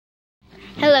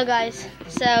Hello guys,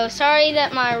 so sorry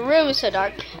that my room is so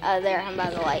dark. There, I'm by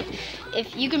the light.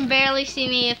 If you can barely see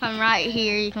me, if I'm right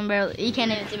here, you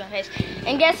can't even see my face.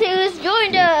 And guess who's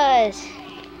joined us?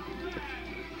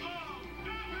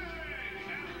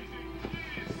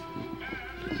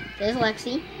 There's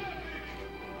Lexi.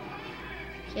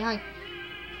 Say hi.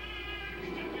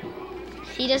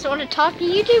 She doesn't want to talk to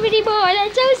YouTube anymore.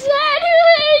 That's so sad.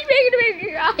 It's making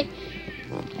me cry.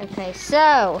 Okay,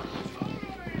 so.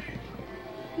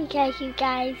 Because you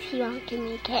guys, he won't give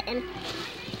me a kitten.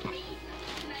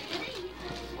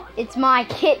 It's my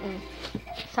kitten.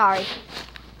 Sorry.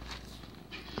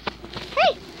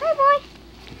 Hey, boy.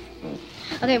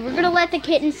 Okay, we're gonna let the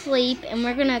kitten sleep, and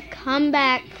we're gonna come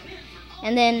back,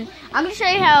 and then I'm gonna show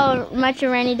you how much a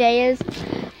rainy day is.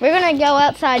 We're gonna go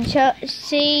outside,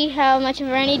 see how much of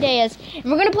a rainy day is, and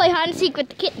we're gonna play hide and seek with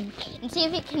the kitten and see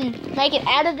if it can make it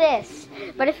out of this.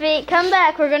 But if it come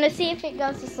back, we're gonna see if it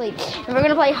goes to sleep, and we're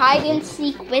gonna play hide and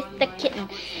seek with the kitten,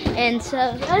 and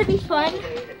so that'll be fun.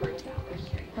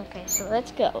 Okay, so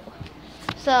let's go.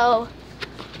 So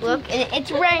look,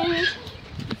 it's rained.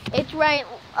 It's rain.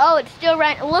 Oh, it's still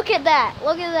raining. Look at that.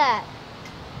 Look at that.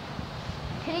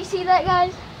 Can you see that,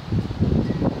 guys?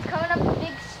 It's coming up a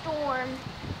big storm.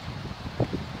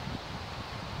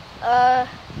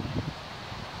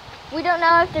 We don't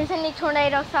know if there's any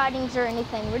tornado sightings or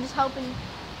anything. We're just hoping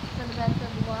for the best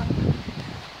of the luck.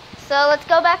 So let's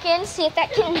go back in and see if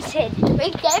that kitten's hid.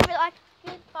 We gave it like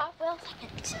 5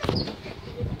 seconds.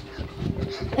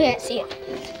 I can't see it.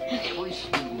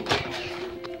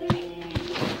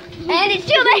 And it's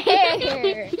still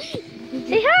there.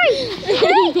 Say hi.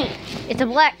 It's a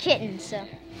black kitten, so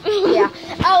yeah.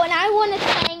 Oh, and I want to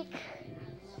thank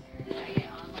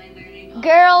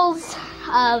girls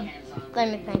of. Let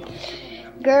me think.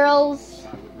 Girls,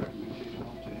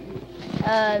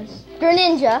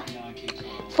 Greninja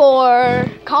for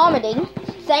commenting.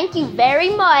 Thank you very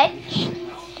much.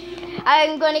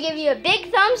 I'm going to give you a big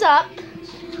thumbs up.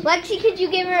 Lexi, could you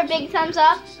give her a big thumbs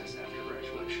up?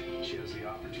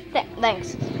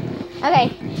 Thanks.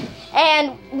 Okay.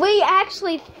 And we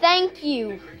actually thank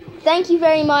you. Thank you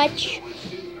very much.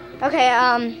 Okay,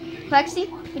 Lexi,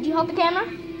 would you hold the camera?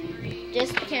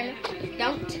 Just the camera.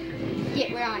 Don't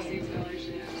get where I am.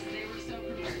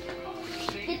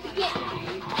 Hit the kitten.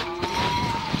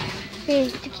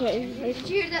 Here's the kitten. Did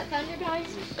you hear that thunder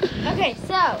noise? Okay,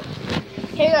 so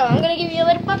here we go. I'm gonna give you a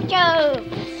little puppet show.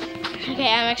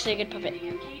 Okay, I'm actually a good puppet.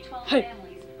 Hey,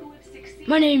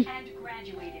 my name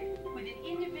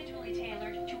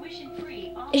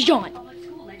is John.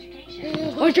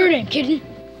 What's your name, kitten?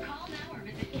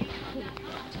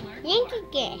 Yankee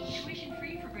guess.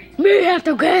 Me have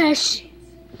to guess.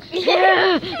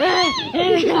 Get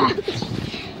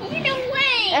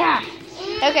away.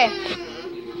 Okay.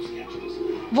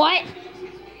 What?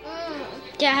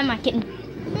 Yeah, I have my kitten.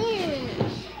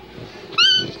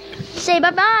 Say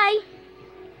bye-bye.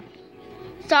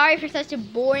 Sorry for such a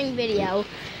boring video.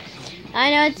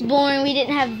 I know it's boring. We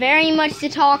didn't have very much to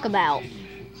talk about.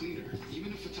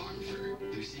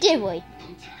 Did we?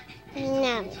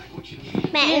 No.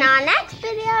 But in our next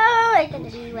video, it's going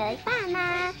to be really fun.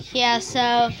 Yeah,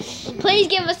 so please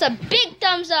give us a big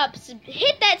thumbs up.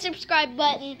 Hit that subscribe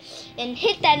button and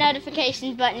hit that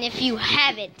notifications button if you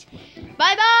haven't.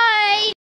 Bye-bye.